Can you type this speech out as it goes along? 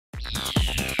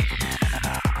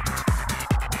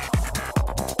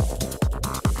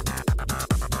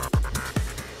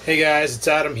Hey guys, it's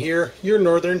Adam here, your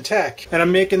Northern Tech, and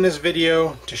I'm making this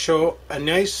video to show a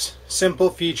nice simple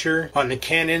feature on the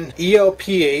Canon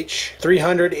ELPH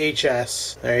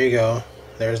 300HS. There you go,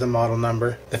 there's the model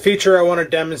number. The feature I want to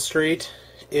demonstrate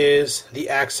is the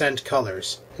accent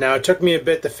colors. Now it took me a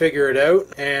bit to figure it out,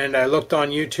 and I looked on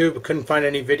YouTube, couldn't find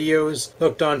any videos,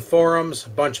 looked on forums, a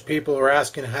bunch of people were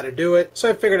asking how to do it, so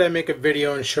I figured I'd make a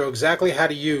video and show exactly how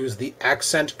to use the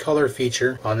accent color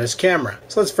feature on this camera.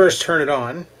 So let's first turn it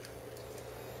on.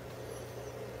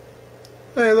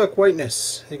 Hey look,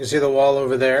 whiteness. You can see the wall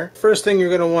over there. First thing you're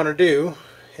going to want to do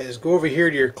is go over here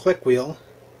to your click wheel,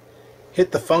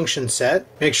 hit the function set,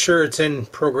 make sure it's in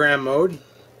program mode,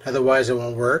 otherwise it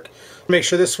won't work. Make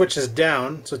sure this switch is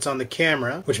down so it's on the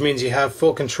camera, which means you have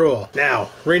full control. Now,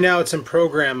 right now it's in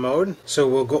program mode, so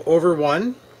we'll go over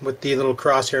one with the little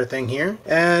crosshair thing here,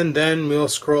 and then we'll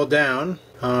scroll down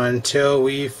until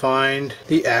we find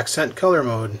the accent color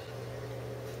mode,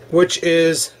 which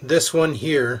is this one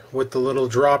here with the little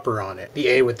dropper on it, the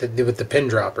A with the pin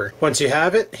dropper. Once you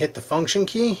have it, hit the function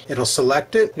key, it'll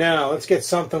select it. Now let's get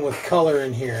something with color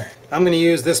in here. I'm going to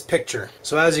use this picture.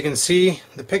 So as you can see,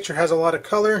 the picture has a lot of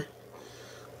color.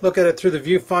 Look at it through the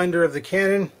viewfinder of the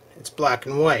Canon, it's black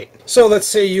and white. So let's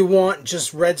say you want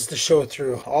just reds to show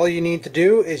through. All you need to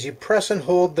do is you press and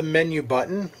hold the menu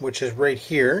button, which is right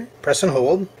here. Press and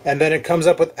hold, and then it comes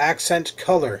up with accent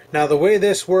color. Now the way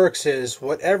this works is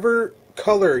whatever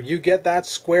color you get that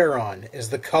square on is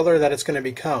the color that it's going to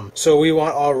become. So we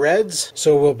want all reds,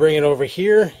 so we'll bring it over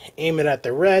here, aim it at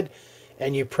the red,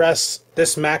 and you press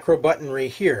this macro button right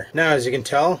here. Now as you can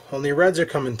tell, only reds are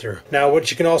coming through. Now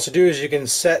what you can also do is you can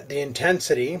set the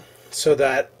intensity so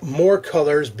that more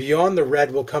colors beyond the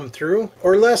red will come through,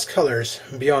 or less colors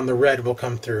beyond the red will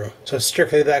come through. So it's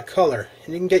strictly that color,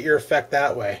 and you can get your effect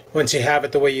that way. Once you have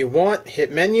it the way you want,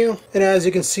 hit menu, and as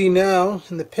you can see now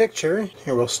in the picture,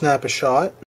 here we'll snap a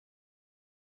shot.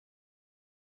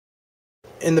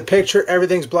 In the picture,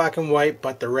 everything's black and white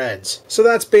but the reds. So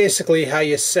that's basically how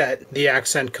you set the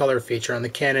accent color feature on the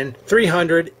Canon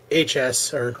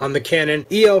 300HS, or on the Canon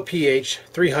ELPH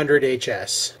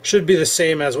 300HS. Should be the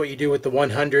same as what you do with the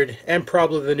 100 and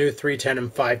probably the new 310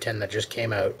 and 510 that just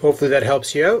came out. Hopefully that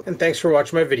helps you out, and thanks for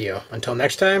watching my video. Until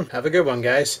next time, have a good one,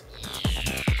 guys.